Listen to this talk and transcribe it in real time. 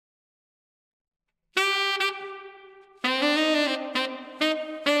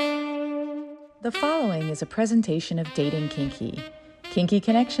The following is a presentation of Dating Kinky, kinky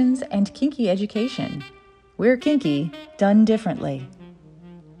connections and kinky education. We're kinky, done differently.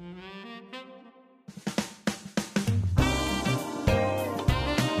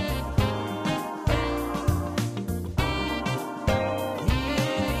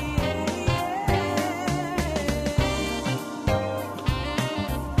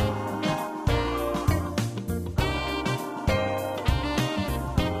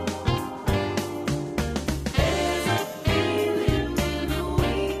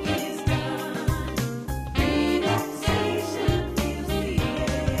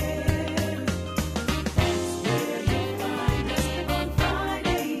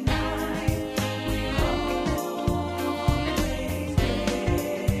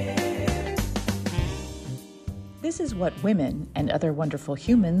 This is what women and other wonderful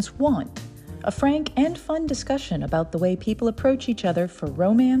humans want. A frank and fun discussion about the way people approach each other for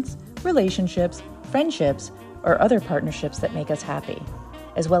romance, relationships, friendships, or other partnerships that make us happy,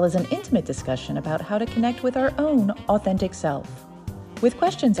 as well as an intimate discussion about how to connect with our own authentic self, with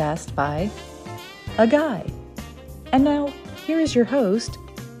questions asked by a guy. And now, here is your host,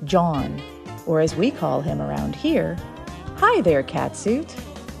 John, or as we call him around here, hi there, Catsuit.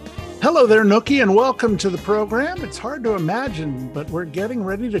 Hello there, Nookie, and welcome to the program. It's hard to imagine, but we're getting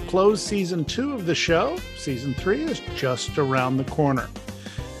ready to close season 2 of the show. Season 3 is just around the corner.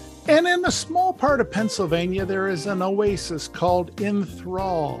 And in a small part of Pennsylvania, there is an oasis called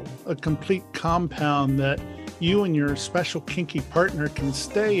InnThrall, a complete compound that you and your special kinky partner can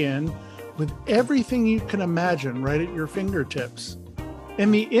stay in with everything you can imagine right at your fingertips.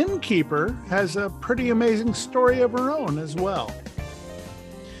 And the innkeeper has a pretty amazing story of her own as well.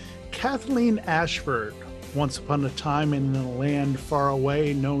 Kathleen Ashford, once upon a time in a land far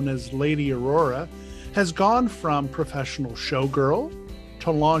away known as Lady Aurora, has gone from professional showgirl to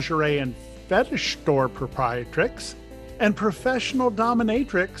lingerie and fetish store proprietrix and professional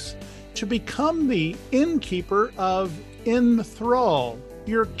dominatrix to become the innkeeper of InnThrall,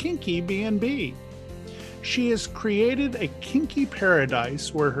 your Kinky B&B. She has created a kinky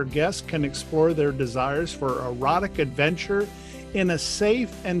paradise where her guests can explore their desires for erotic adventure in a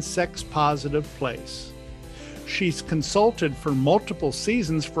safe and sex-positive place. She's consulted for multiple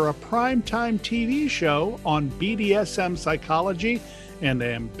seasons for a primetime TV show on BDSM Psychology and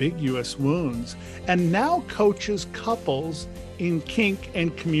ambiguous wounds, and now coaches couples in kink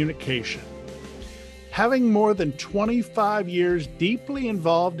and communication. Having more than 25 years deeply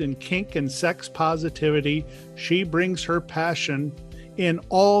involved in kink and sex positivity, she brings her passion in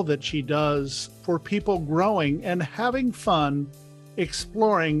all that she does for people growing and having fun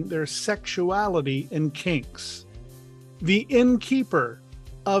exploring their sexuality and kinks. The innkeeper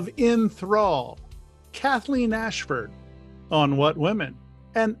of InnThrall, Kathleen Ashford, on what women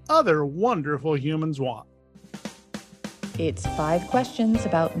and other wonderful humans want. It's 5 questions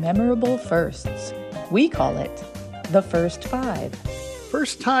about memorable firsts. We call it the first 5.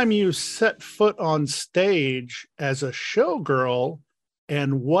 First time you set foot on stage as a showgirl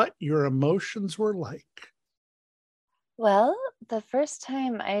and what your emotions were like. Well, the first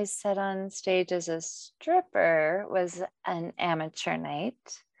time I sat on stage as a stripper was an amateur night,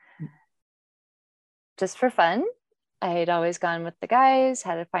 just for fun. I had always gone with the guys,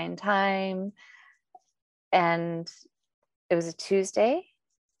 had a fine time, and it was a Tuesday.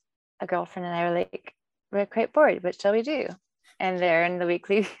 A girlfriend and I were like, we're quite bored, what shall we do? And they're in the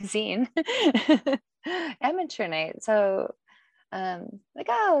weekly zine, amateur night. So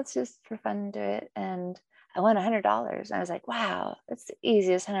let's just for fun do it. And I won $100. I was like, wow, that's the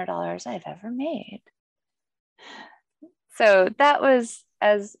easiest $100 I've ever made. So that was,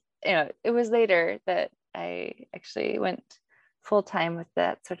 as you know, it was later that I actually went full time with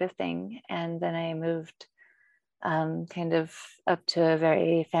that sort of thing. And then I moved kind of up to a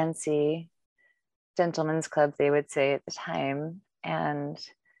very fancy gentleman's club, they would say at the time, and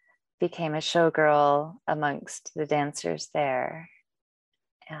became a showgirl amongst the dancers there.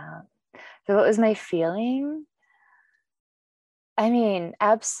 So what was my feeling? I mean,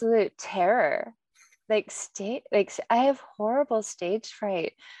 absolute terror. I have horrible stage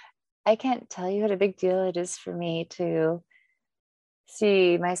fright. I can't tell you what a big deal it is for me to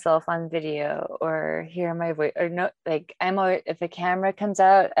see myself on video or hear my voice, or no, like I'm always, if a camera comes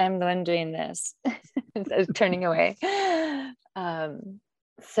out, I'm the one doing this, turning away.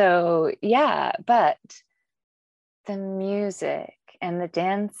 So yeah, but the music and the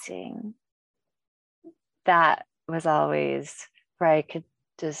dancing, that was always where I could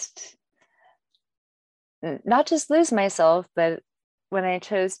just not just lose myself, but when I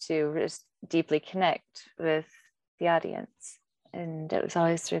chose to just deeply connect with the audience. And it was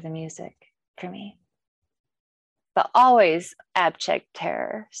always through the music. for me. But always abject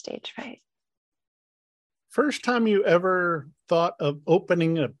terror, stage fright. First time you ever thought of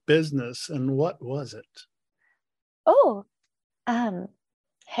opening a business, and what was it? Oh,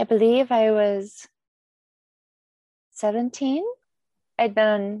 I believe I was 17. I'd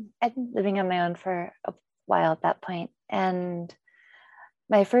been living on my own for a while at that point. And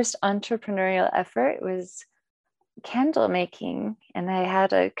my first entrepreneurial effort was candle making. And I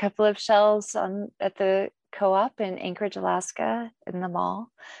had a couple of shelves at the co-op in Anchorage, Alaska, in the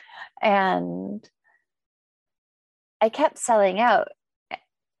mall. And I kept selling out.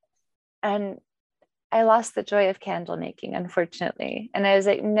 And I lost the joy of candle making, unfortunately. And I was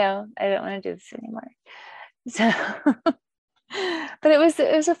like, no, I don't want to do this anymore. So, but it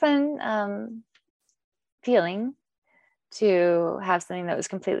was a fun feeling to have something that was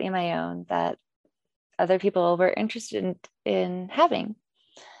completely my own that other people were interested in having.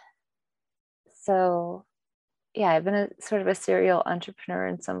 So yeah, I've been a sort of a serial entrepreneur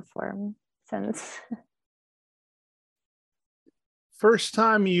in some form since. First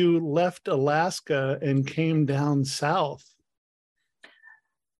time you left Alaska and came down south?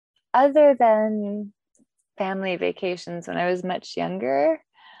 Other than family vacations when I was much younger,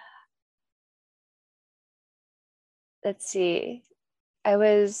 let's see, I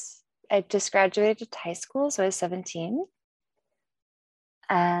just graduated high school, so I was 17.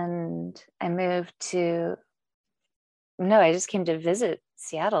 And I just came to visit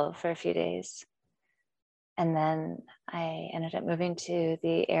Seattle for a few days. And then I ended up moving to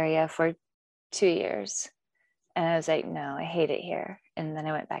the area for 2 years. And I was like, no, I hate it here. And then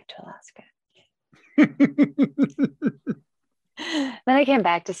I went back to Alaska. Then I came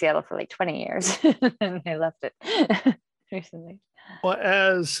back to Seattle for like 20 years and I left it recently. Well,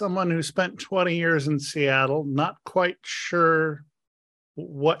 as someone who spent 20 years in Seattle, not quite sure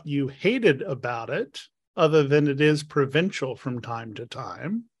what you hated about it, other than it is provincial from time to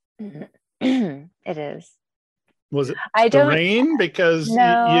time. It is. Was it the rain? Because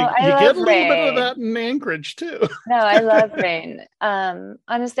no, you get a little rain. bit of that in Anchorage too. No, I love rain.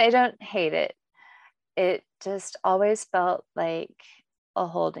 Honestly, I don't hate it. It just always felt like a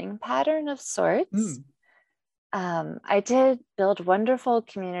holding pattern of sorts. I did build wonderful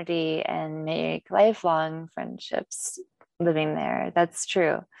community and make lifelong friendships living there. That's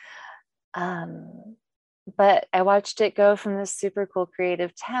true. But I watched it go from this super cool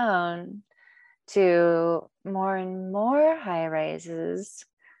creative town to more and more high rises,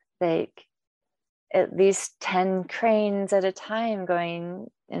 like at least 10 cranes at a time going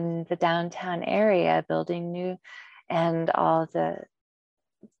in the downtown area, building new, and all the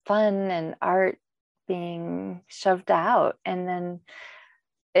fun and art being shoved out. And then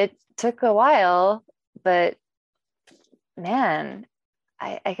it took a while, but man,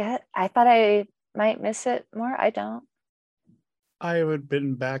 I thought I might miss it more. I don't. I had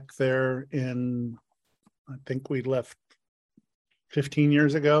been back there I think we left 15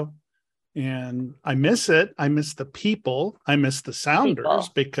 years ago. And I miss it. I miss the people. I miss the Sounders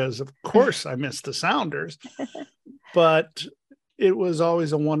because, of course, I miss the Sounders. But it was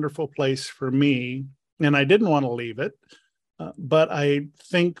always a wonderful place for me. And I didn't want to leave it. But I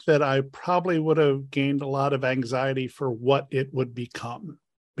think that I probably would have gained a lot of anxiety for what it would become,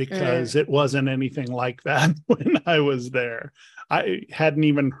 because it wasn't anything like that when I was there. I hadn't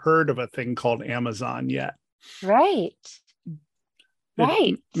even heard of a thing called Amazon yet. Right.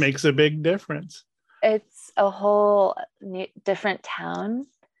 It makes a big difference. It's a whole different town,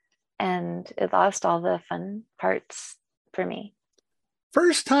 and it lost all the fun parts for me.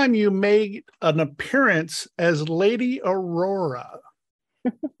 First time you made an appearance as Lady Aurora.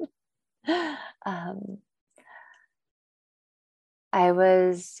 I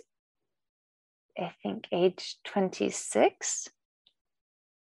was, I think, age 26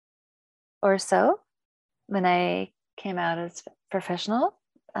 or so when I came out as professional,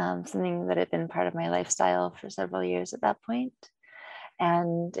 something that had been part of my lifestyle for several years at that point.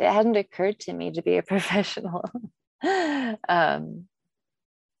 And it hadn't occurred to me to be a professional.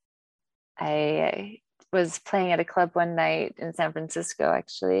 I was playing at a club one night in San Francisco,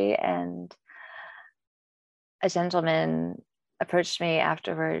 actually, and a gentleman approached me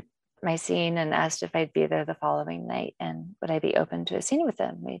afterward my scene and asked if I'd be there the following night and would I be open to a scene with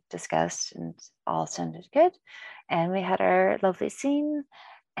him. We discussed and all sounded good. And we had our lovely scene.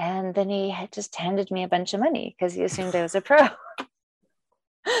 And then he had just handed me a bunch of money because he assumed I was a pro.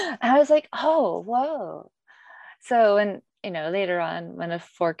 I was like, oh, whoa. So when, later on, when a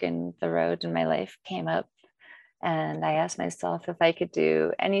fork in the road in my life came up, and I asked myself if I could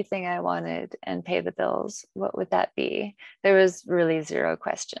do anything I wanted and pay the bills, what would that be? There was really zero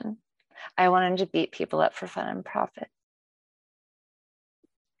question. I wanted to beat people up for fun and profit.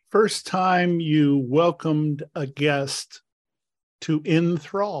 First time you welcomed a guest to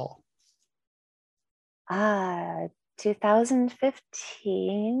InnThrall?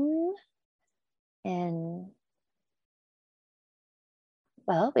 2015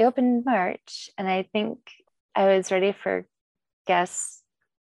 we opened in March, and I think I was ready for guests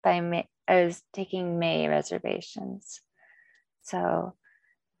by May. I was taking May reservations. So,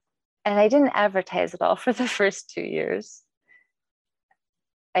 and I didn't advertise at all for the first 2 years.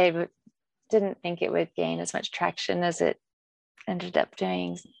 I didn't think it would gain as much traction as it ended up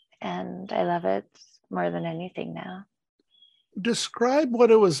doing, and I love it more than anything now. Describe what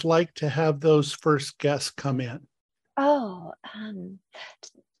it was like to have those first guests come in. Oh,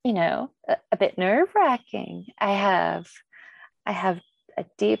 a bit nerve-wracking. I have a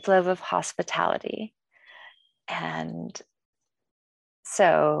deep love of hospitality, and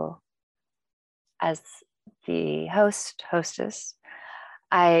so as the hostess,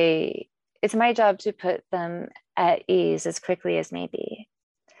 it's my job to put them at ease as quickly as may be,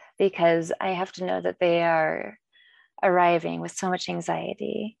 because I have to know that they are arriving with so much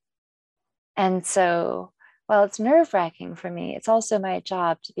anxiety. And so while it's nerve-wracking for me, it's also my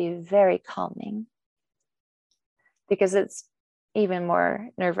job to be very calming, because it's even more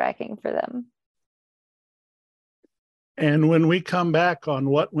nerve-wracking for them. And when we come back on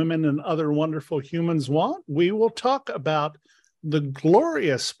What Women and Other Wonderful Humans Want, we will talk about the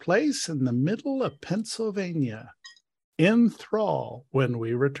glorious place in the middle of Pennsylvania, InnThrall, when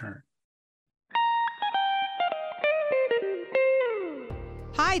we return.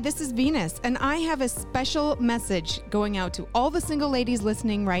 Hi, this is Venus, and I have a special message going out to all the single ladies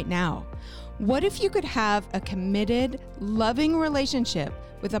listening right now. What if you could have a committed, loving relationship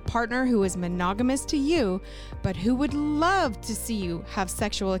with a partner who is monogamous to you, but who would love to see you have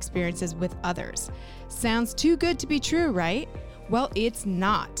sexual experiences with others? Sounds too good to be true, right? Well, it's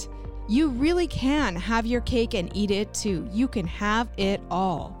not. You really can have your cake and eat it too. You can have it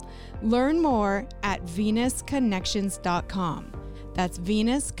all. Learn more at venusconnections.com. That's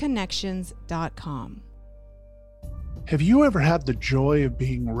venusconnections.com. Have you ever had the joy of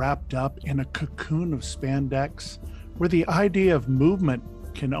being wrapped up in a cocoon of spandex where the idea of movement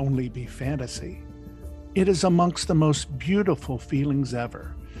can only be fantasy? It is amongst the most beautiful feelings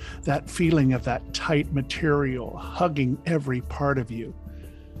ever. That feeling of that tight material hugging every part of you.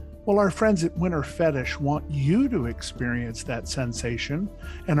 Well, our friends at Winter Fetish want you to experience that sensation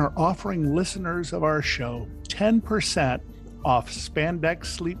and are offering listeners of our show 10% off spandex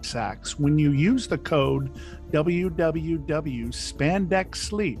sleep sacks when you use the code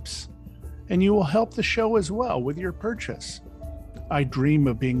www.spandexsleeps, and you will help the show as well with your purchase. I dream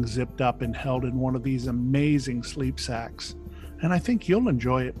of being zipped up and held in one of these amazing sleep sacks, and I think you'll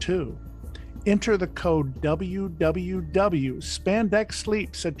enjoy it too. Enter the code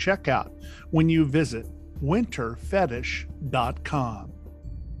www.spandexsleeps at checkout when you visit winterfetish.com.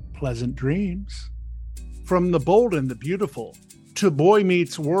 Pleasant dreams. From the bold and the beautiful, to Boy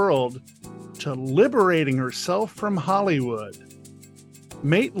Meets World, to liberating herself from Hollywood,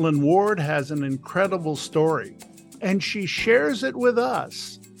 Maitland Ward has an incredible story, and she shares it with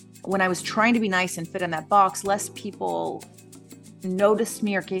us. When I was trying to be nice and fit in that box, less people noticed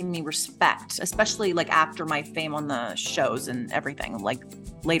me or gave me respect, especially like after my fame on the shows and everything, like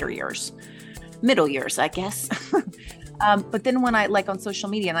later years, middle years, I guess. But then when I on social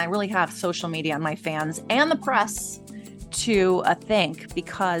media, and I really have social media on my fans and the press to thank,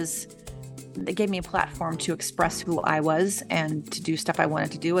 because they gave me a platform to express who I was and to do stuff I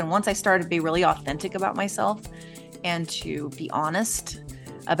wanted to do. And once I started to be really authentic about myself and to be honest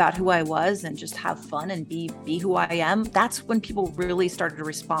about who I was and just have fun and be who I am, that's when people really started to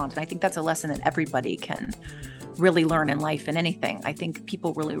respond. And I think that's a lesson that everybody can really learn in life and anything. I think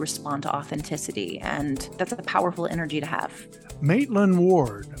people really respond to authenticity, and that's a powerful energy to have. Maitland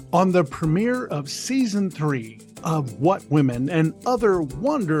Ward on the premiere of season 3 of What Women and Other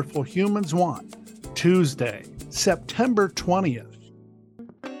Wonderful Humans Want, Tuesday, September 20th.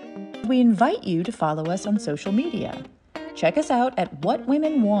 We invite you to follow us on social media. Check us out at What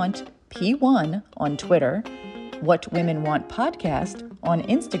Women Want P1 on Twitter, What Women Want Podcast on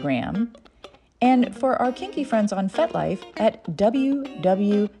Instagram, and for our kinky friends on FetLife at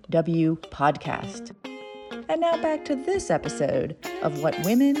WWW Podcast. And now back to this episode of What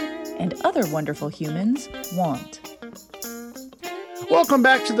Women and Other Wonderful Humans Want. Welcome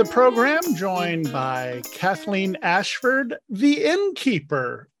back to the program, joined by Kathleen Ashford, the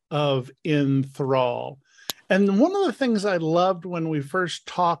InnKeeper of InnThrall. And one of the things I loved when we first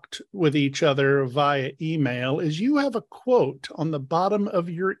talked with each other via email is you have a quote on the bottom of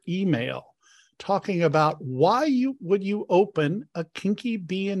your email talking about why would you open a Kinky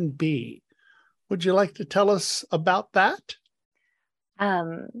B&B. Would you like to tell us about that?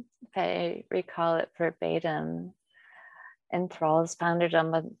 If I recall it verbatim, InnThrall is founded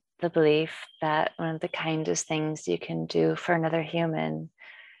on the belief that one of the kindest things you can do for another human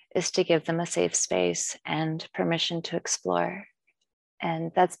is to give them a safe space and permission to explore. And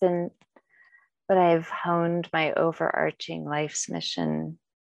that's been what I've honed my overarching life's mission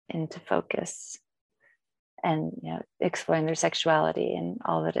into focus, and exploring their sexuality and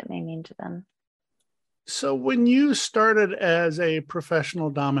all that it may mean to them. So when you started as a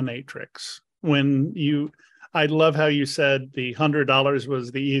professional dominatrix, I love how you said the $100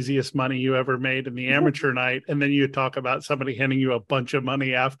 was the easiest money you ever made in the amateur night. And then you talk about somebody handing you a bunch of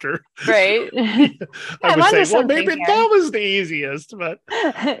money after. Right. I would say, well, maybe that was the easiest, but.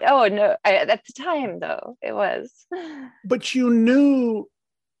 Oh, no. At the time, though, it was. But you knew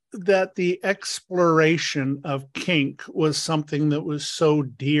that the exploration of kink was something that was so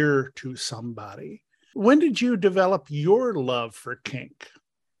dear to somebody. When did you develop your love for kink?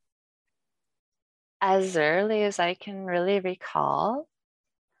 As early as I can really recall.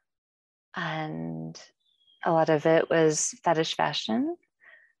 And a lot of it was fetish fashion,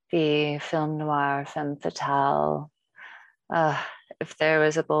 the film noir, femme fatale. If there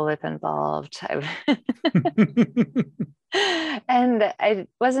was a bullwhip involved, and I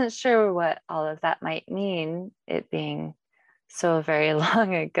wasn't sure what all of that might mean, it being so very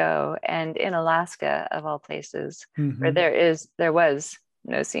long ago, and in Alaska, of all places, where there was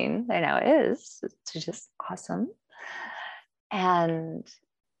no scene. There now is. It's just awesome. And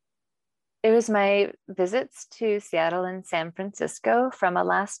it was my visits to Seattle and San Francisco from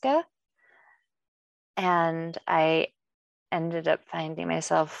Alaska. And I ended up finding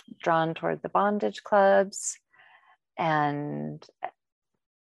myself drawn toward the bondage clubs. And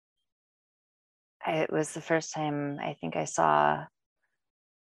it was the first time I think I saw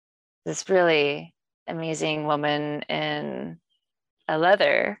this really amazing woman in a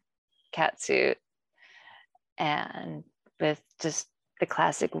leather catsuit, and with just the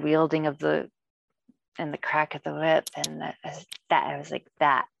classic wielding of the crack of the whip, and I was like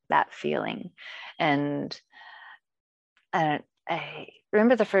that feeling. And I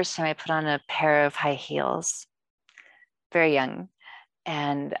remember the first time I put on a pair of high heels, very young,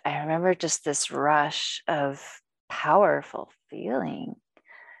 and I remember just this rush of powerful feeling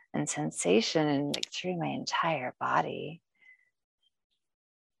and sensation, and like through my entire body.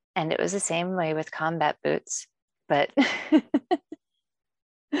 And it was the same way with combat boots, but it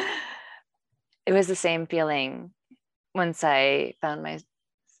was the same feeling once I found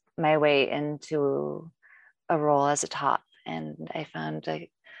my way into a role as a top, and I found a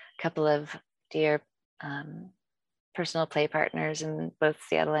couple of dear personal play partners in both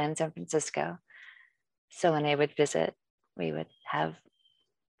Seattle and San Francisco. So when I would visit, we would have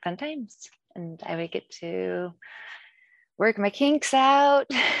fun times, and I would get to work my kinks out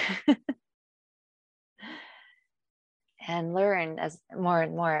and learn as more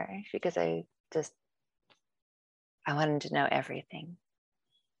and more, because I wanted to know everything.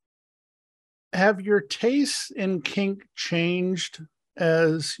 Have your tastes in kink changed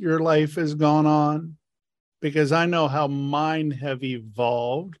as your life has gone on? Because I know how mine have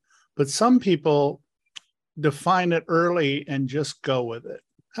evolved, but some people define it early and just go with it.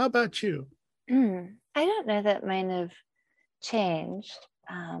 How about you? I don't know that mine have changed.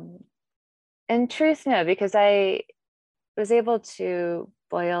 In truth, no, because I was able to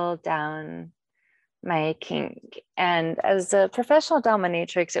boil down my kink. And as a professional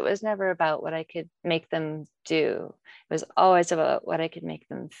dominatrix, it was never about what I could make them do. It was always about what I could make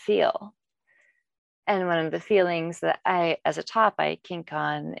them feel. And one of the feelings that as a top, I kink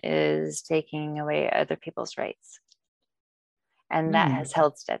on is taking away other people's rights. And that has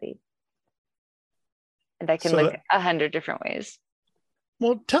held steady. And that can look 100 different ways.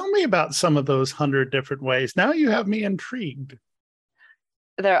 Well, tell me about some of those 100 different ways. Now you have me intrigued.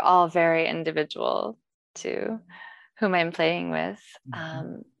 They're all very individual to whom I'm playing with.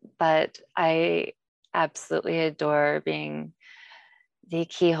 But I absolutely adore being the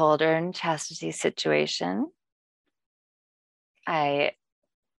key holder in chastity situation. I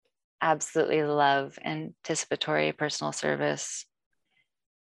absolutely love anticipatory personal service.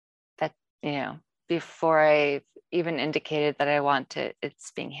 That, before I even indicated that I want it,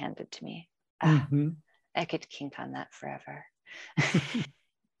 it's being handed to me. I could kink on that forever.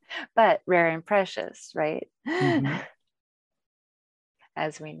 But rare and precious, right?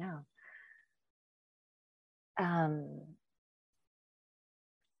 As we know.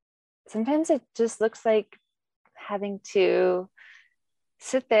 sometimes it just looks like having to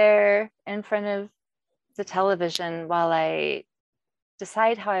sit there in front of the television while I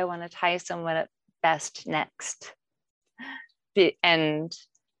decide how I want to tie someone up best next. And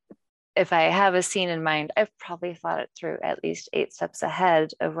if I have a scene in mind, I've probably thought it through at least 8 steps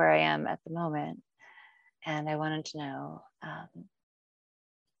ahead of where I am at the moment. And I wanted to know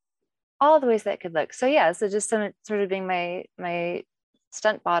all the ways that could look. So yeah, so just sort of being my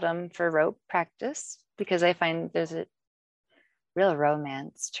stunt bottom for rope practice, because I find there's a real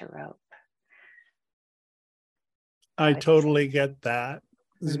romance to rope. I totally get that.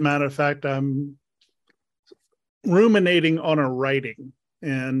 As a matter of fact, I'm ruminating on a writing,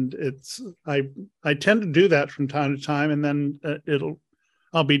 and I tend to do that from time to time, and then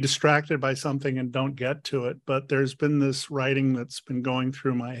I'll be distracted by something and don't get to it. But there's been this writing that's been going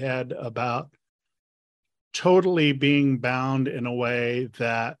through my head about totally being bound in a way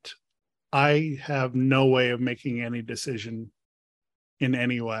that I have no way of making any decision in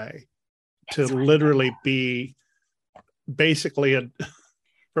any way, to literally be basically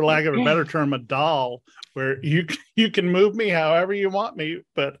for lack of a better term, a doll, where you can move me however you want me,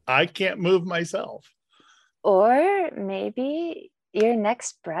 but I can't move myself. Or maybe your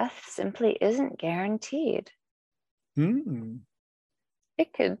next breath simply isn't guaranteed.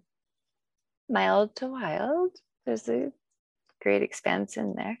 It could mild to wild. There's a great expanse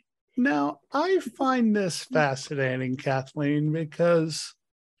in there. Now, I find this fascinating, Kathleen, because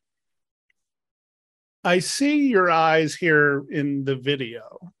I see your eyes here in the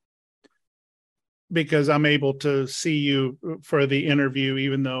video, because I'm able to see you for the interview,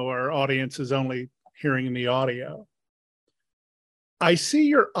 even though our audience is only hearing the audio. I see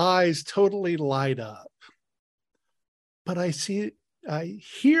your eyes totally light up, but I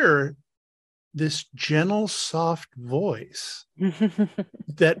hear this gentle, soft voice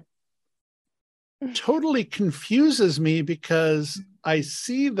that totally confuses me, because I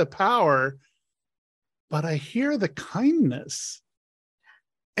see the power, but I hear the kindness.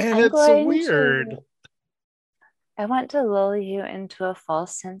 And it's weird. I want to lull you into a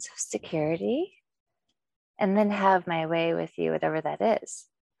false sense of security and then have my way with you, whatever that is.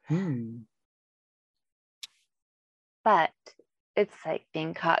 But it's like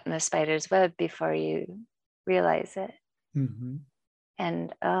being caught in the spider's web before you realize it.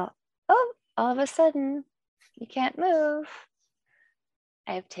 And all of a sudden, you can't move.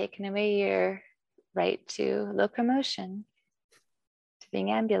 I've taken away your right to locomotion, to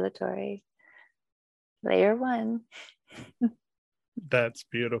being ambulatory. Layer 1. That's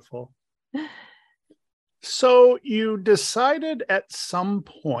beautiful. So you decided at some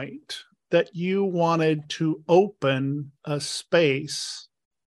point that you wanted to open a space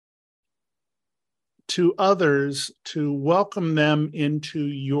to others, to welcome them into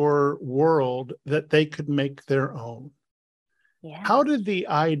your world that they could make their own. Yeah. How did the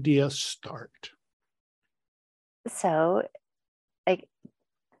idea start? So,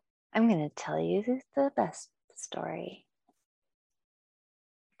 I'm going to tell you the best story,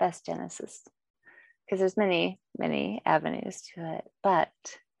 best genesis, because there's many, many avenues to it. But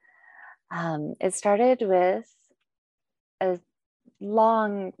it started with a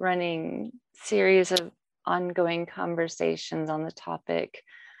long-running series of ongoing conversations on the topic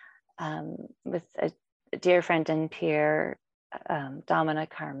with a dear friend and peer, Domina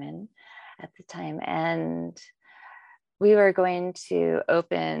Carmen, at the time. And we were going to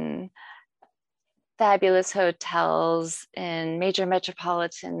open fabulous hotels in major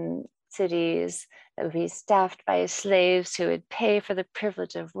metropolitan cities that would be staffed by slaves who would pay for the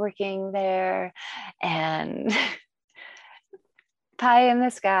privilege of working there, and pie in the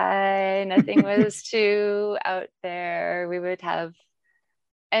sky, nothing was too out there. We would have,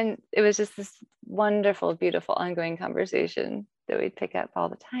 and it was just this wonderful, beautiful, ongoing conversation that we'd pick up all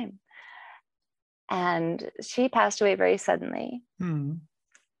the time. And she passed away very suddenly. And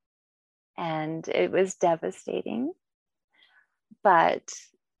it was devastating. But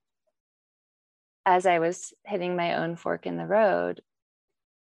as I was hitting my own fork in the road,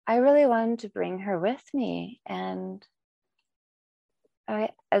 I really wanted to bring her with me. And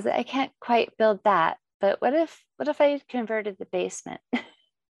I can't quite build that, but what if I converted the basement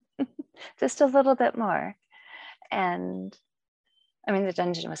just a little bit more? And I mean, the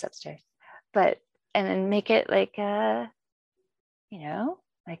dungeon was upstairs, and then make it like a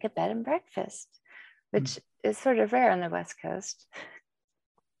bed and breakfast, which is sort of rare on the West Coast.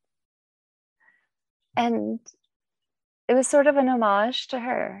 And it was sort of an homage to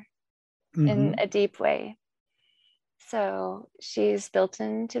her in a deep way. So she's built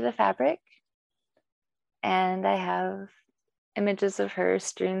into the fabric. and I have images of her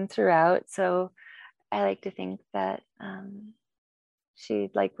strewn throughout. So I like to think that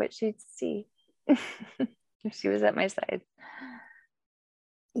she'd like what she'd see if she was at my side.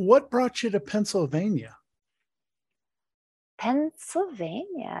 What brought you to Pennsylvania?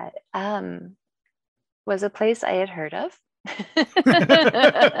 Pennsylvania was a place I had heard of.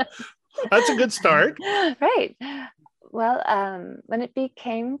 That's a good start. Right. Well, when it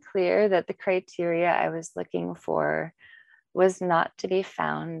became clear that the criteria I was looking for was not to be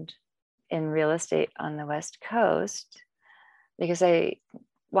found in real estate on the West Coast, because I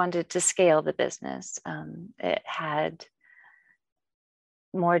wanted to scale the business. It had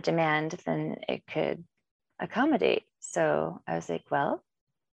more demand than it could accommodate. So I was like, well,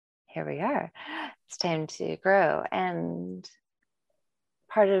 here we are. It's time to grow. And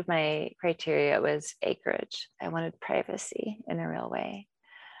part of my criteria was acreage. I wanted privacy in a real way.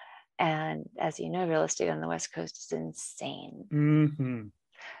 And as you know, real estate on the West Coast is insane. Mm-hmm.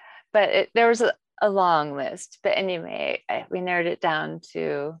 But there was a long list. But anyway, we narrowed it down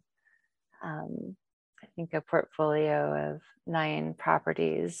to, I think, a portfolio of 9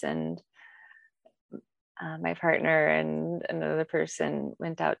 properties. And my partner and another person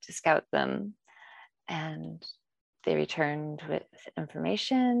went out to scout them. And they returned with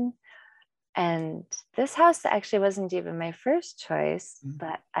information. And this house actually wasn't even my first choice,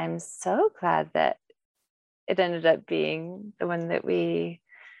 but I'm so glad that it ended up being the one that we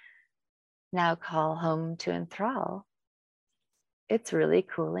now call home to InnThrall. It's really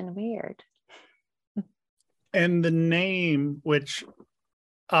cool and weird. And the name, which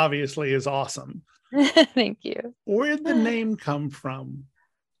obviously is awesome. Thank you. Where'd the name come from?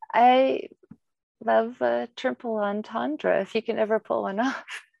 I love a triple entendre, if you can ever pull one off.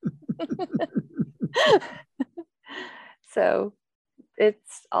 So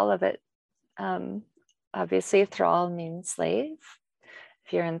it's all of it. Obviously, thrall means slave.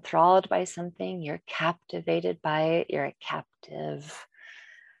 If you're enthralled by something, you're captivated by it, you're a captive.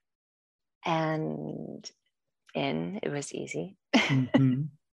 And it was easy. Mm-hmm.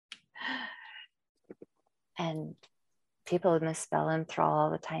 And people misspell enthrall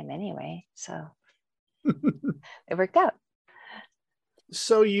all the time anyway, so it worked out.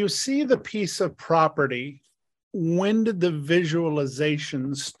 So you see the piece of property. When did the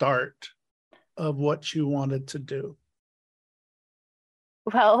visualization start of what you wanted to do?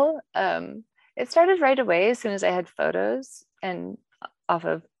 Well, it started right away as soon as I had photos and off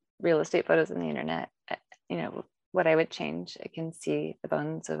of real estate photos on the internet. You know, what I would change. I can see the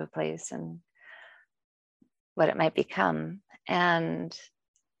bones of a place and what it might become. And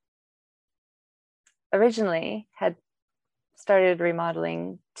originally had started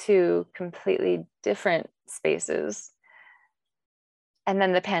remodeling 2 completely different spaces. And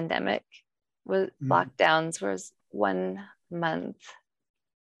then the pandemic was lockdowns was 1 month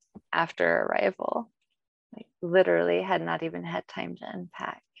after arrival. Like literally had not even had time to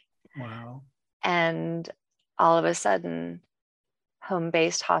unpack. Wow. And all of a sudden,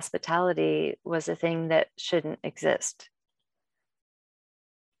 home-based hospitality was a thing that shouldn't exist.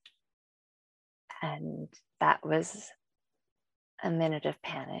 And that was a minute of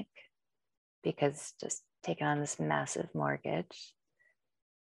panic, because just taking on this massive mortgage.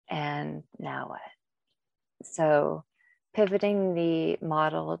 And now what? So pivoting the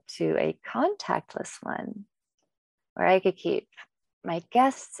model to a contactless one, where I could keep my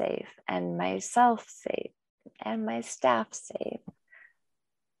guests safe and myself safe and my staff safe.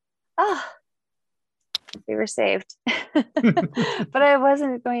 We were saved. But I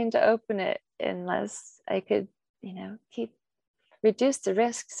wasn't going to open it unless I could, reduce the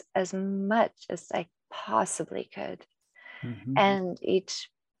risks as much as I possibly could. Mm-hmm. And each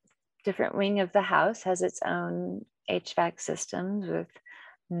different wing of the house has its own HVAC systems with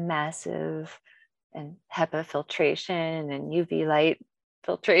massive and HEPA filtration and UV light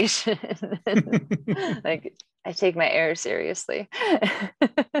filtration. Like, I take my air seriously.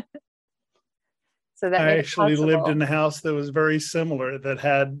 So that I actually lived in a house that was very similar, that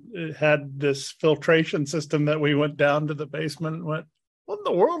had this filtration system that we went down to the basement and went, what in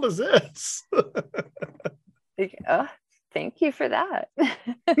the world is this? Like, oh, thank you for that.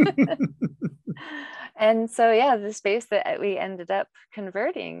 And so, yeah, the space that we ended up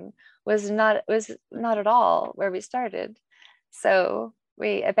converting was not at all where we started. So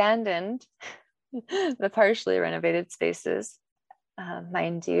we abandoned the partially renovated spaces,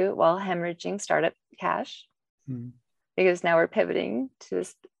 mind you, while hemorrhaging startup cash, because now we're pivoting to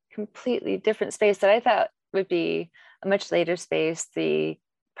this completely different space that I thought would be a much later space, the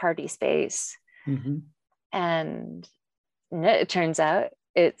party space. And it turns out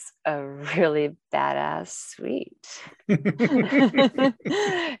It's a really badass suite.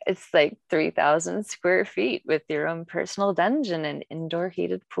 It's like 3,000 square feet with your own personal dungeon and indoor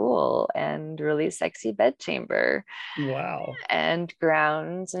heated pool and really sexy bed chamber. Wow. And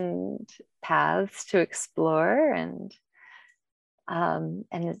grounds and paths to explore, and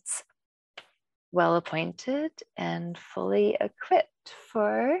it's well appointed and fully equipped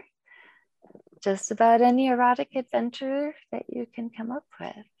for just about any erotic adventure that you can come up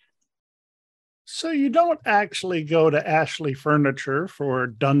with. So you don't actually go to Ashley Furniture for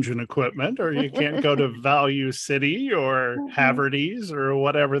dungeon equipment, or you can't go to Value City or Haverty's or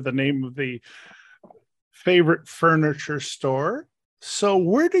whatever the name of the favorite furniture store. So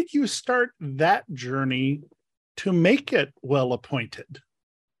where did you start that journey to make it well appointed?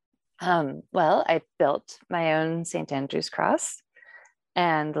 Well, I built my own St. Andrew's cross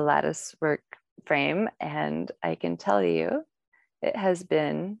and the lattice work frame, and I can tell you it has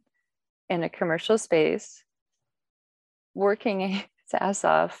been in a commercial space working its ass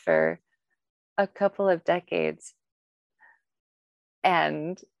off for a couple of decades,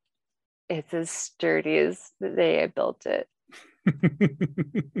 and it's as sturdy as the day I built it.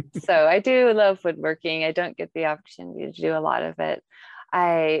 So I do love woodworking. I don't get the opportunity to do a lot of it.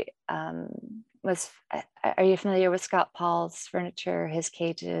 Are you familiar with Scott Paul's furniture, his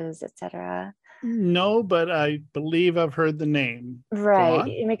cages, etc.? No, but I believe I've heard the name. Right.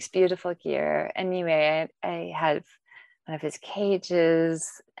 He makes beautiful gear. Anyway, I had one of his cages,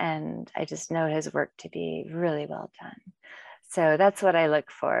 and I just know his work to be really well done. So that's what I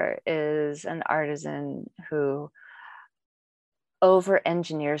look for, is an artisan who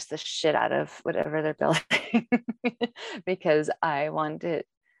over-engineers the shit out of whatever they're building because I want it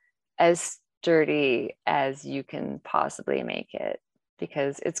as sturdy as you can possibly make it,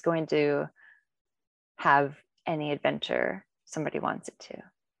 because it's going to have any adventure somebody wants it to,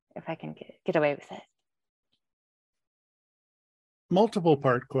 if I can get away with it. Multiple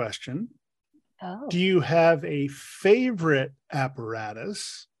part question. Oh. Do you have a favorite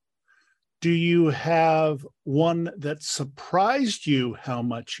apparatus? Do you have one that surprised you how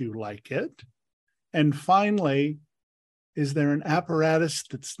much you like it? And finally, is there an apparatus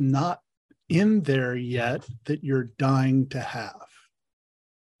that's not in there yet that you're dying to have?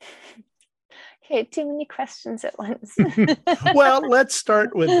 Okay, too many questions at once. Well, let's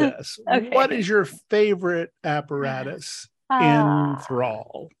start with this. Okay. What is your favorite apparatus in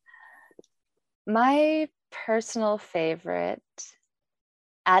Thrall? My personal favorite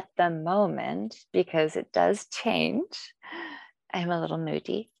at the moment, because it does change, I'm a little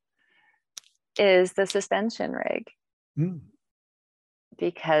moody, is the suspension rig.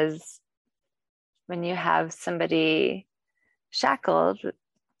 Because when you have somebody shackled with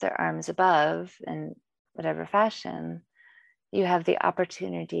their arms above in whatever fashion, you have the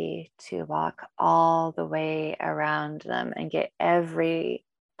opportunity to walk all the way around them and get every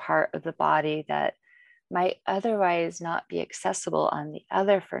part of the body that might otherwise not be accessible on the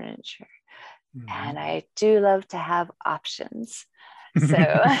other furniture. And I do love to have options. So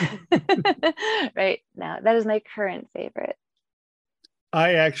right now, that is my current favorite.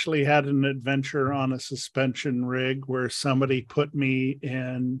 I actually had an adventure on a suspension rig where somebody put me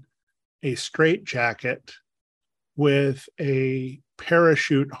in a straitjacket with a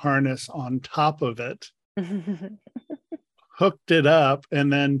parachute harness on top of it, hooked it up,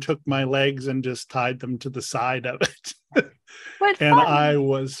 and then took my legs and just tied them to the side of it. What and fun. I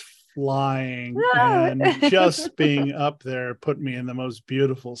was flying, and just being up there put me in the most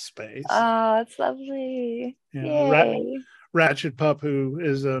beautiful space. Oh, it's lovely. Yeah, Yay. Ratchet Pup, who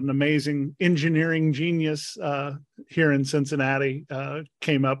is an amazing engineering genius here in Cincinnati,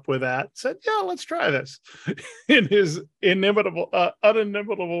 came up with that. Said, "Yeah, let's try this," in his unimitable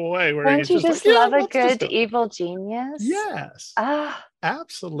way. Where Don't you just like, love a good evil genius? Yes,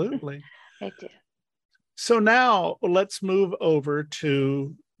 absolutely. I do. So now let's move over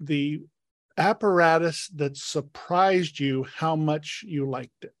to the apparatus that surprised you how much you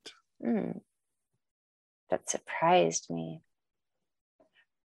liked it. That surprised me.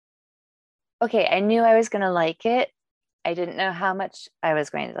 Okay, I knew I was going to like it. I didn't know how much I was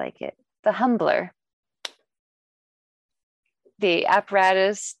going to like it. The Humbler. The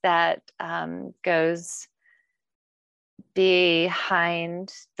apparatus that goes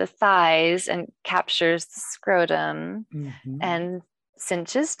behind the thighs and captures the scrotum and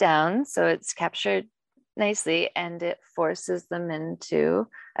cinches down, so it's captured nicely, and it forces them into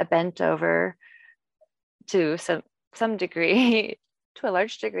a bent over to some degree, to a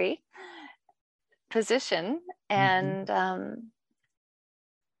large degree, position, and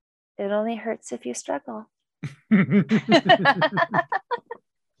it only hurts if you struggle.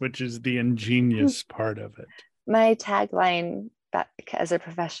 which is the ingenious part of it. My tagline back as a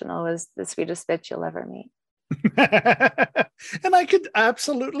professional was the sweetest bitch you'll ever meet. And I could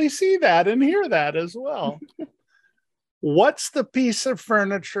absolutely see that and hear that as well. What's the piece of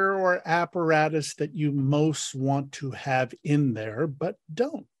furniture or apparatus that you most want to have in there but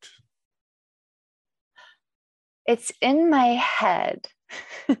don't? It's in my head,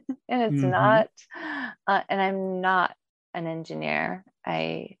 and it's not, and I'm not an engineer.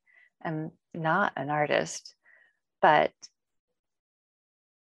 I am not an artist, but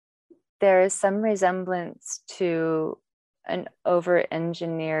there is some resemblance to an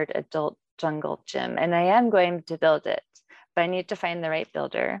over-engineered adult jungle gym, and I am going to build it, but I need to find the right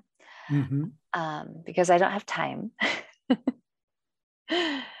builder because I don't have time.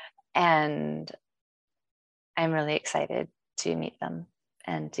 And I'm really excited to meet them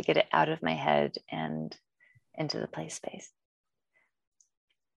and to get it out of my head and into the play space.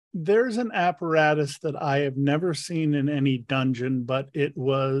 There's an apparatus that I have never seen in any dungeon, but it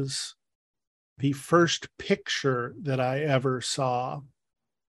was the first picture that I ever saw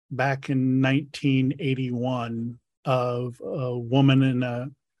back in 1981 of a woman in a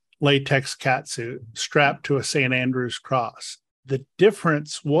latex catsuit strapped to a St. Andrew's cross. The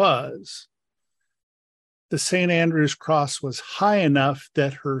difference was the St. Andrew's cross was high enough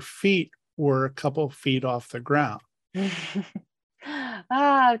that her feet were a couple feet off the ground.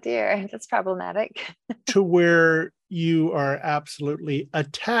 Oh dear, that's problematic. To where you are absolutely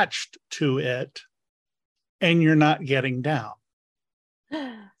attached to it and you're not getting down.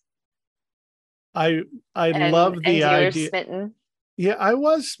 I love the idea. You were smitten. Yeah, I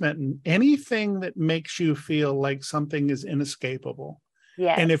was smitten. Anything that makes you feel like something is inescapable.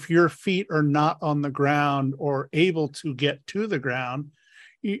 Yes. And if your feet are not on the ground or able to get to the ground,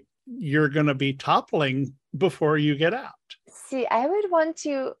 you're going to be toppling before you get out. See, I would want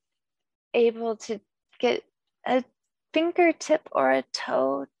to able to get a fingertip or a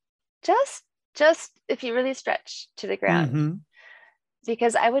toe, just if you really stretch to the ground,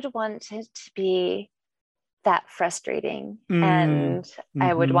 because I would want it to be that frustrating. And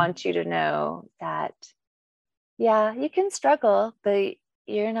I would want you to know that, yeah, you can struggle, but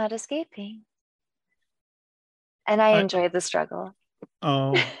you're not escaping. And I enjoy the struggle.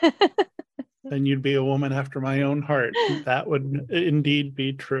 Oh, then you'd be a woman after my own heart. That would indeed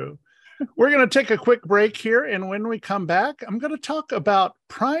be true. We're going to take a quick break here. And when we come back, I'm going to talk about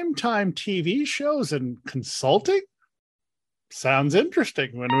primetime TV shows and consulting. Sounds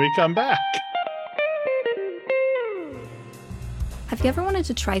interesting when we come back. Have you ever wanted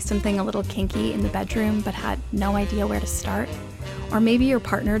to try something a little kinky in the bedroom but had no idea where to start? Or maybe your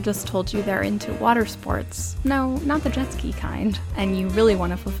partner just told you they're into water sports. No, not the jet ski kind. And you really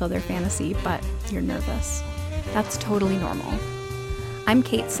want to fulfill their fantasy, but you're nervous. That's totally normal. I'm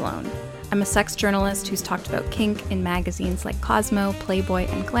Kate Sloan. I'm a sex journalist who's talked about kink in magazines like Cosmo, Playboy,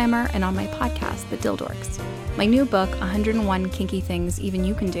 and Glamour, and on my podcast, The Dildorks. My new book, 101 Kinky Things Even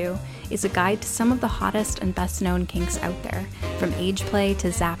You Can Do, is a guide to some of the hottest and best-known kinks out there, from age play to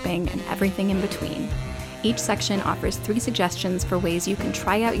zapping and everything in between. Each section offers 3 suggestions for ways you can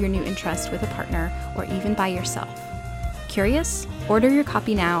try out your new interest with a partner or even by yourself. Curious? Order your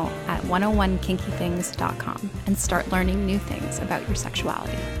copy now at 101kinkythings.com and start learning new things about your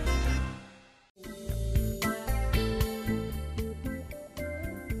sexuality.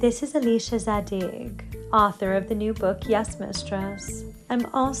 This is Alicia Zadig, author of the new book, Yes, Mistress. I'm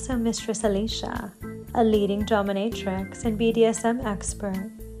also Mistress Alicia, a leading dominatrix and BDSM expert.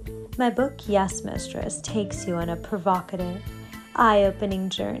 My book, Yes, Mistress, takes you on a provocative, eye-opening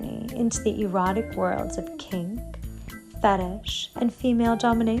journey into the erotic worlds of kink, fetish, and female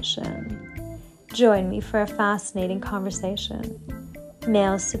domination. Join me for a fascinating conversation.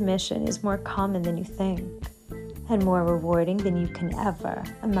 Male submission is more common than you think, and more rewarding than you can ever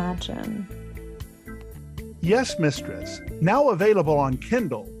imagine. Yes, Mistress, now available on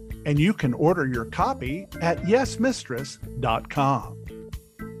Kindle, and you can order your copy at yesmistress.com.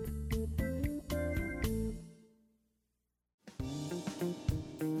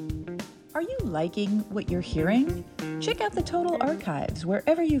 Are you liking what you're hearing? Check out the Total Archives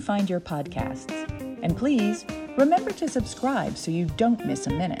wherever you find your podcasts. And please, remember to subscribe so you don't miss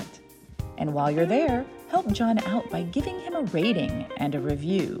a minute. And while you're there, help John out by giving him a rating and a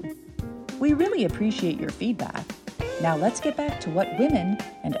review. We really appreciate your feedback. Now let's get back to what women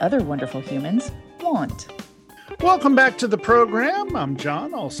and other wonderful humans want. Welcome back to the program. I'm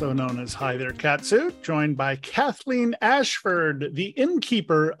John, also known as Hi There Catsuit, joined by Kathleen Ashford, the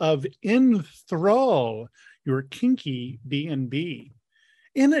innkeeper of InnThrall, your Kinky B&B.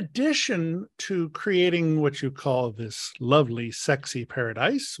 In addition to creating what you call this lovely, sexy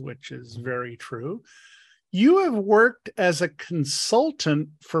paradise, which is very true, you have worked as a consultant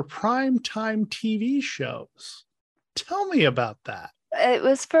for primetime TV shows. Tell me about that. It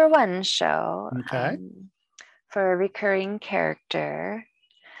was for one show, Okay. for a recurring character.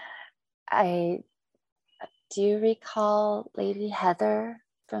 Do you recall Lady Heather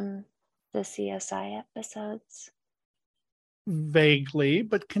from the CSI episodes? Vaguely,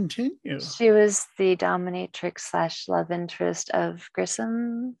 but continue. She was the dominatrix / love interest of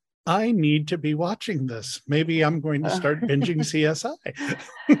Grissom. I need to be watching this. Maybe I'm going to start binging CSI.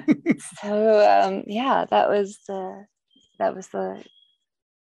 So yeah, that was the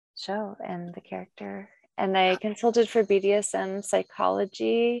show and the character. And I consulted for BDSM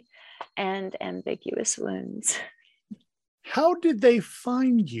Psychology and Ambiguous Wounds. How did they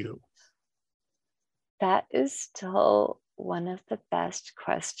find you? That is still one of the best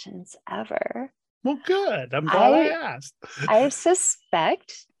questions ever. Well, good. I'm glad I asked. I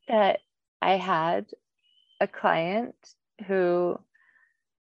suspect that I had a client who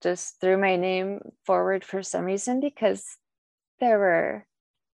just threw my name forward for some reason, because there were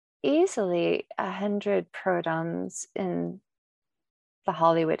easily 100 prodoms in the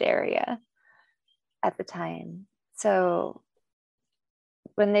Hollywood area at the time. So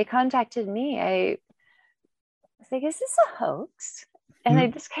when they contacted me, I was like, is this a hoax? And I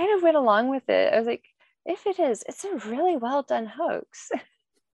just kind of went along with it. I was like, if it is, it's a really well done hoax.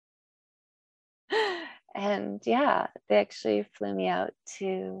 And yeah, they actually flew me out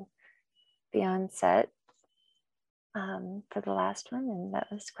to be on set for the last one, and that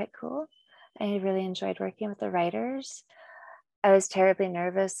was quite cool. I really enjoyed working with the writers. I was terribly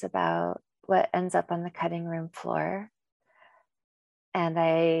nervous about what ends up on the cutting room floor, and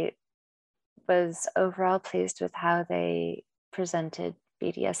I was overall pleased with how they presented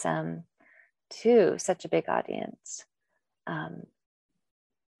BDSM to such a big audience.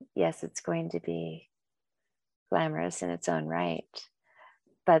 Yes, it's going to be glamorous in its own right,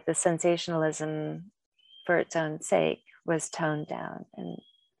 but the sensationalism for its own sake was toned down, and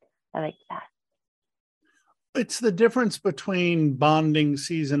I like that. It's the difference between Bonding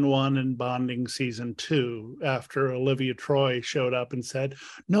season 1 and Bonding season 2, after Olivia Troy showed up and said,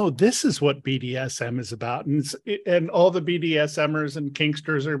 no, this is what BDSM is about. And all the BDSMers and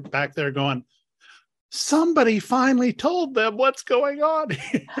kinksters are back there going, somebody finally told them what's going on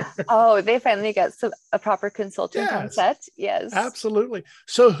here. Oh, they finally got a proper consultant on set. Yes, absolutely.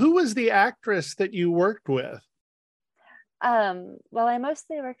 So who was the actress that you worked with? Well, I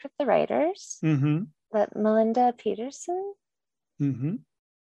mostly worked with the writers. But Melinda Peterson. I'm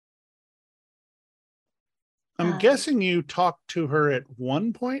guessing you talked to her at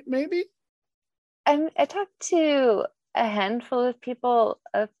one point, maybe? I talked to a handful of people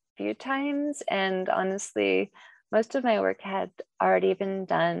a few times, and honestly, most of my work had already been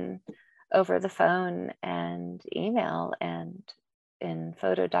done over the phone and email and in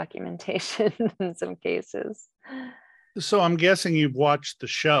photo documentation in some cases. So I'm guessing you've watched the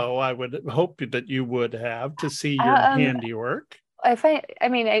show. I would hope that you would have, to see your handiwork. I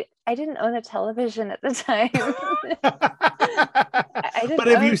didn't own a television at the time. But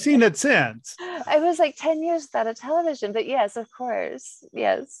have you seen it since? I was like 10 years without a television, but yes, of course.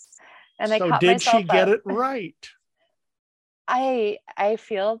 Yes. And so I caught did myself she get up. it right? I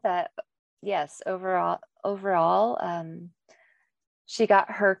feel that, yes, overall, she got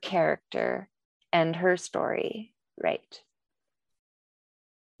her character and her story right.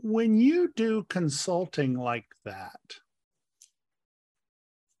 When you do consulting like that,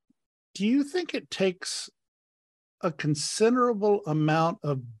 do you think it takes a considerable amount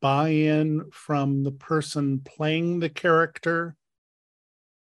of buy-in from the person playing the character?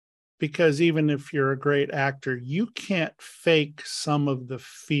 Because even if you're a great actor, you can't fake some of the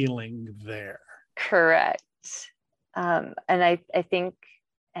feeling there. Correct. And I think,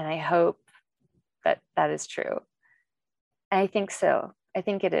 and I hope that is true. I think so. I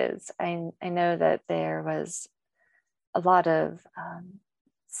think it is. I know that there was a lot of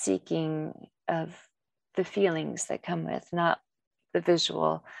seeking of the feelings that come with, not the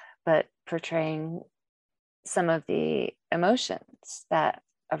visual, but portraying some of the emotions that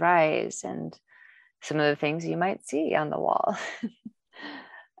arise and some of the things you might see on the wall.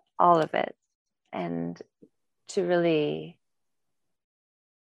 All of it. And to really,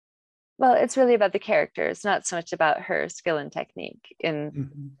 well, it's really about the character. It's not so much about her skill and technique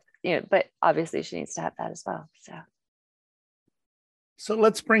but obviously she needs to have that as well. So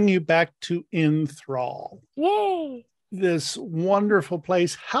let's bring you back to InnThrall. Yay! This wonderful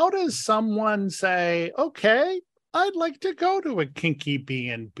place. How does someone say, okay, I'd like to go to a Kinky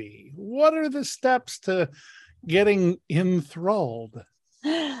B&B. What are the steps to getting enthralled?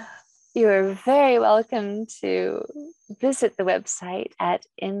 You are very welcome to visit the website at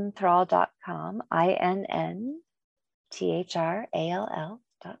InnThrall.com,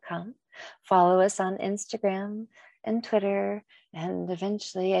 INNTHRALL.com. Follow us on Instagram and Twitter, and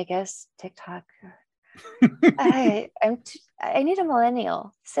eventually, I guess, TikTok. I need a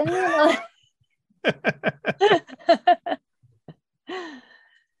millennial. Send me a millennial.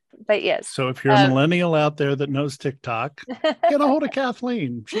 But yes. So if you're a millennial out there that knows TikTok, get a hold of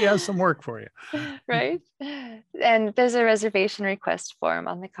Kathleen. She has some work for you. Right. And there's a reservation request form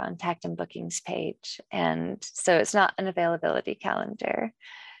on the contact and bookings page. And so it's not an availability calendar.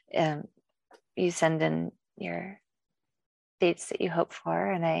 You send in your dates that you hope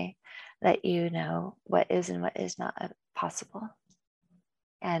for, and I let you know what is and what is not possible.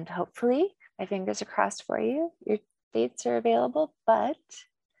 And hopefully, my fingers are crossed for you, your dates are available, but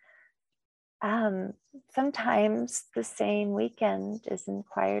sometimes the same weekend is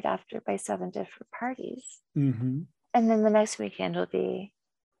inquired after by 7 different parties. Mm-hmm. And then the next weekend will be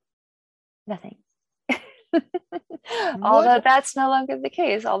nothing. Although that's no longer the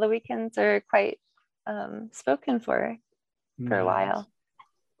case. All the weekends are quite spoken for a while.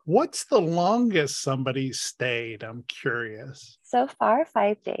 What's the longest somebody stayed? I'm curious. So far,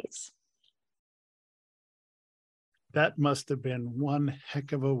 5 days. That must have been one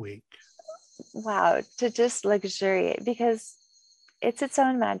heck of a week. Wow, to just luxuriate, because it's its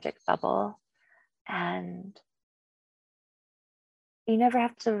own magic bubble and you never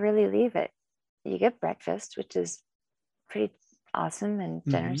have to really leave it. You get breakfast, which is pretty awesome and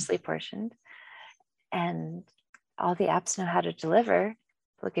generously portioned, and all the apps know how to deliver.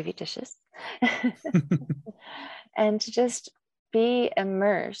 They'll give you dishes. And to just be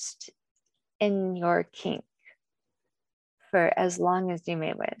immersed in your kink for as long as you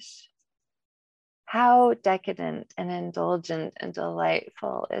may wish. How decadent and indulgent and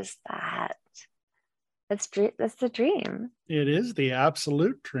delightful is that? That's the dream. It is the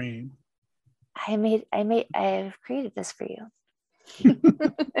absolute dream. I've created this for you.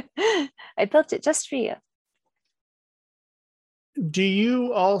 I built it just for you. Do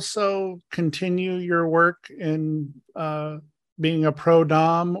you also continue your work in being a pro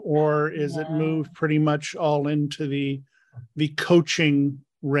dom, or is it moved pretty much all into the coaching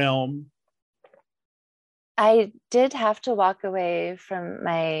realm? I did have to walk away from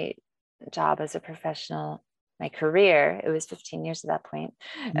my job as a professional, my career. It was 15 years at that point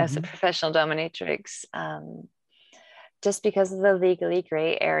as a professional dominatrix, just because of the legally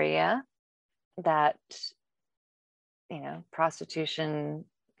gray area that, prostitution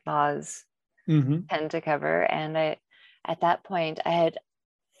laws tend to cover. And at that point, I had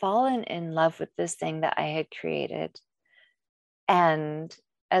fallen in love with this thing that I had created. And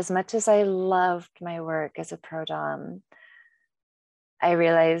as much as I loved my work as a pro dom, I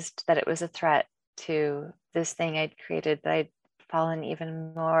realized that it was a threat to this thing I'd created that I'd fallen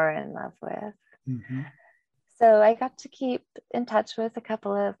even more in love with. So I got to keep in touch with a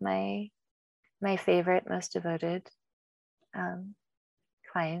couple of my favorite, most devoted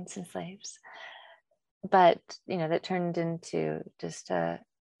clients and slaves. But, that turned into just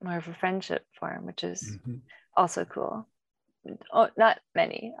more of a friendship form, which is also cool. Oh, not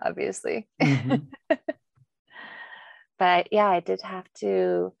many, obviously. But I did have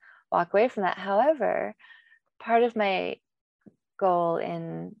to walk away from that. However, part of my goal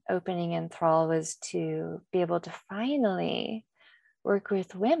in opening InnThrall was to be able to finally work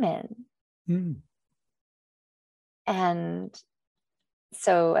with women. And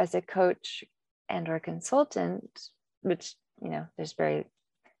so as a coach and or consultant, which, there's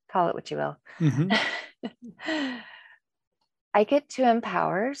call it what you will. I get to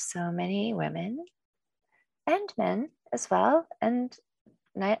empower so many women and men as well, and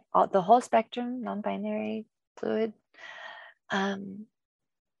the whole spectrum, non-binary, fluid.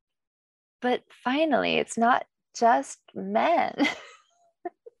 But finally, it's not just men.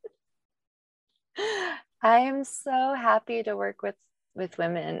 I am so happy to work with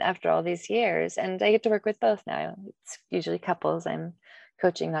women after all these years, and I get to work with both now. It's usually couples I'm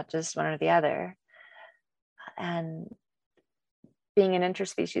coaching, not just one or the other. And being an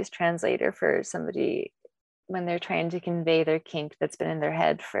interspecies translator for somebody when they're trying to convey their kink that's been in their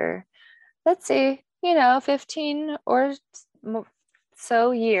head for, let's say, 15 or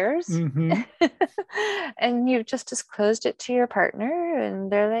so years, and you've just disclosed it to your partner,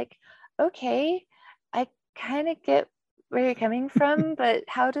 and they're like, okay, I kind of get where you're coming from, but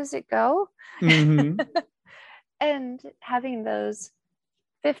how does it go? And having those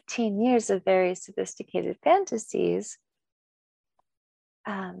 15 years of very sophisticated fantasies,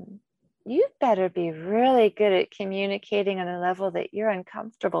 you better be really good at communicating on a level that you're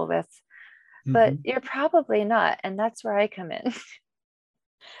uncomfortable with, but you're probably not. And that's where I come in.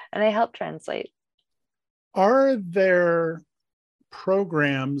 And I help translate. Are there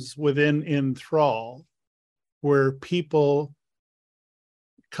programs within InnThrall where people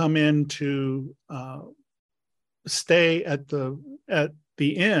come in to stay at the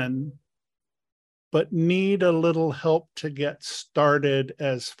inn, but need a little help to get started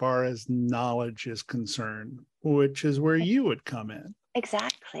as far as knowledge is concerned, which is where you would come in?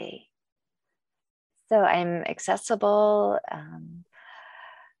 Exactly. So I'm accessible.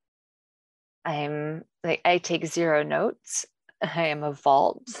 I take 0 notes. I am a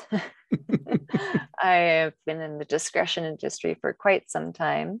vault. I have been in the discretion industry for quite some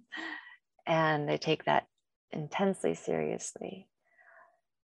time, and I take that intensely seriously.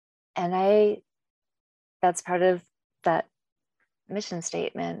 And that's part of that mission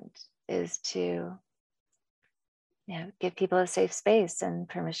statement, is to give people a safe space and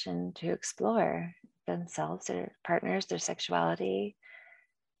permission to explore themselves, their partners, their sexuality,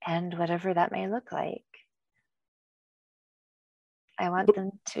 and whatever that may look like. I want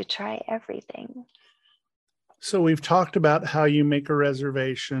them to try everything. So we've talked about how you make a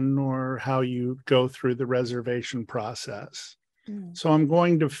reservation or how you go through the reservation process. So I'm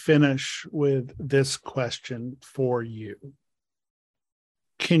going to finish with this question for you.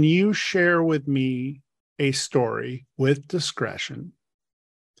 Can you share with me a story with discretion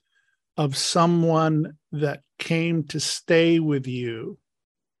of someone that came to stay with you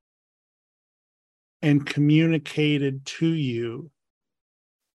and communicated to you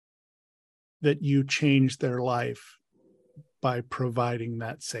that you changed their life by providing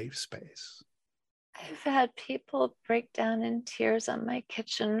that safe space? I've had people break down in tears on my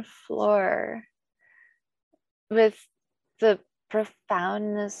kitchen floor with the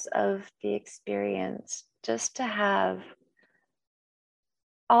profoundness of the experience, just to have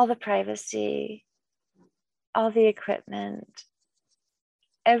all the privacy, all the equipment,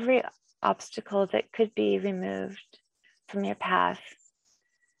 every obstacle that could be removed from your path,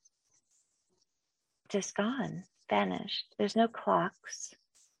 just gone, vanished. There's no clocks.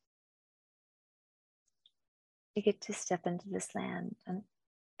 You get to step into this land,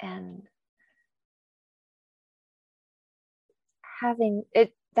 and having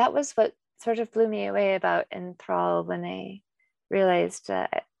it, that was what sort of blew me away about InnThrall, when I realized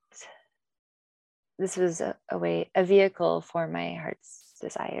that this was a vehicle for my heart's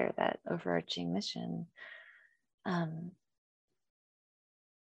desire, that overarching mission.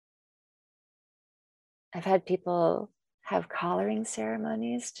 I've had people have collaring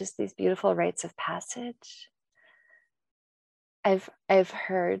ceremonies, just these beautiful rites of passage. I've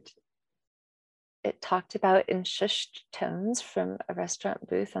heard it talked about in shushed tones from a restaurant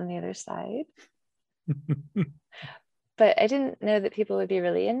booth on the other side. But I didn't know that people would be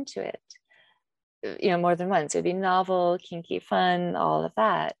really into it, more than once. It would be novel, kinky, fun, all of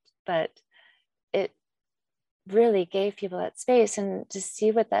that. But it really gave people that space, and to see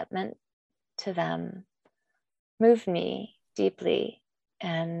what that meant to them moved me deeply.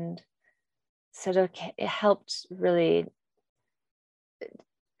 And sort of it helped really.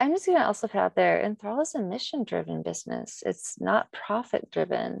 I'm just going to also put out there, InnThrall is a mission-driven business. It's not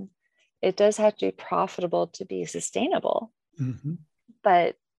profit-driven. It does have to be profitable to be sustainable,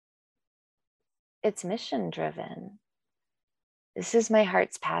 but it's mission-driven. This is my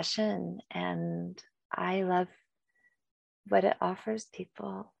heart's passion, and I love what it offers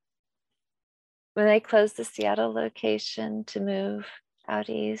people. When I closed the Seattle location to move out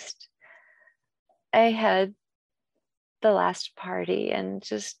east, I had the last party, and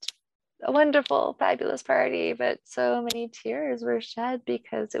just a wonderful, fabulous party, but so many tears were shed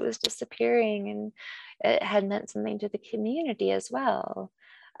because it was disappearing, and it had meant something to the community as well.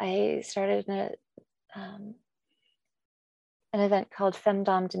 I started an event called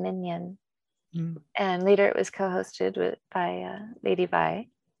Femdom Dominion, and later it was co-hosted by Lady Vi.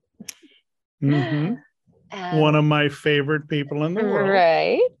 One of my favorite people in the world.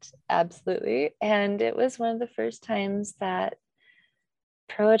 Right, absolutely. And it was one of the first times that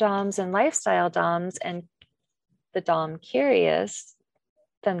pro doms and lifestyle doms and the dom curious,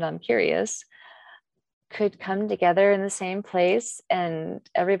 femdom curious, could come together in the same place, and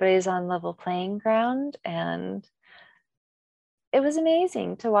everybody's on level playing ground. And it was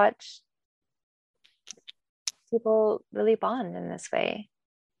amazing to watch people really bond in this way.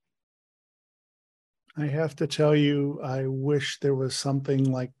 I have to tell you, I wish there was something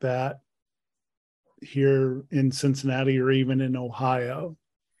like that here in Cincinnati or even in Ohio.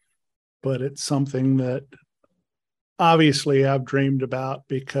 but it's something that obviously I've dreamed about,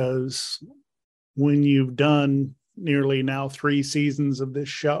 because when you've done nearly now 3 seasons of this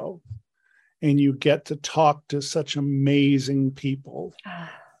show and you get to talk to such amazing people,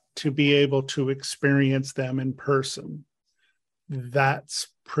 to be able to experience them in person, that's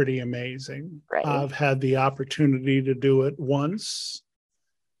pretty amazing. Right. I've had the opportunity to do it once,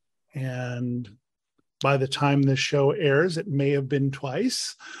 and by the time this show airs, it may have been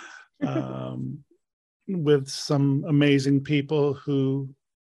twice, with some amazing people who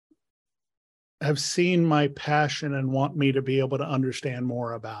have seen my passion and want me to be able to understand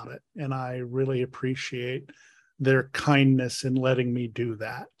more about it. And I really appreciate their kindness in letting me do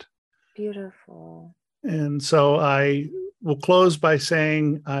that. Beautiful. And so I will close by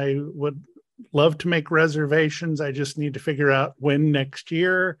saying I would love to make reservations. I just need to figure out when next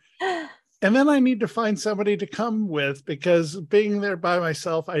year. And then I need to find somebody to come with, because being there by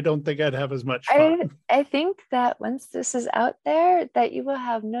myself, I don't think I'd have as much fun. I think that once this is out there, that you will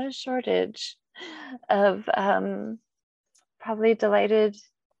have no shortage of probably delighted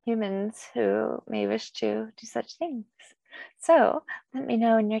humans who may wish to do such things. So let me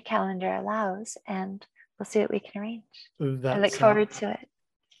know when your calendar allows, and we'll see what we can arrange. I look forward to it.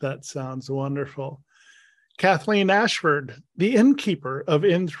 That sounds wonderful. Kathleen Ashford, the innkeeper of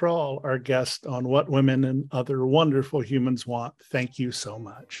InnThrall, our guest on What Women and Other Wonderful Humans Want. Thank you so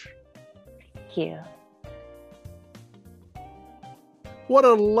much. Thank you. What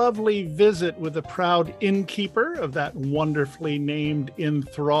a lovely visit with the proud innkeeper of that wonderfully named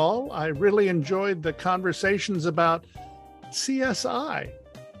InnThrall. I really enjoyed the conversations about CSI.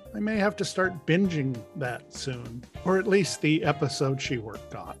 I may have to start binging that soon, or at least the episode she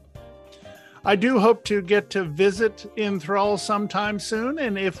worked on. I do hope to get to visit InnThrall sometime soon,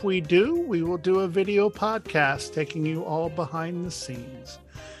 and if we do, we will do a video podcast taking you all behind the scenes.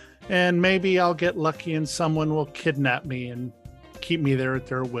 And maybe I'll get lucky and someone will kidnap me and keep me there at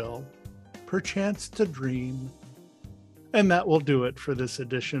their will, perchance to dream. And that will do it for this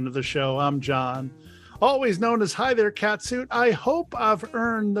edition of the show. I'm John, always known as Hi There Catsuit. I hope I've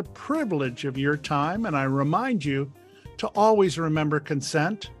earned the privilege of your time, and I remind you to always remember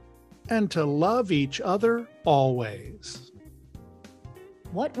consent and to love each other always.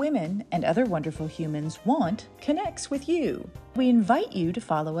 What Women and Other Wonderful Humans Want connects with you. We invite you to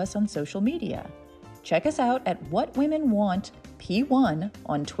follow us on social media. Check us out at What Women Want P1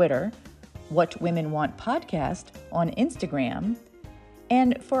 on Twitter, What Women Want Podcast on Instagram,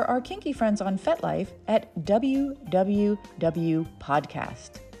 and for our kinky friends on FetLife at WWW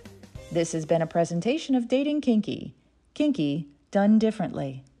Podcast. This has been a presentation of Dating Kinky. Kinky done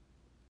differently.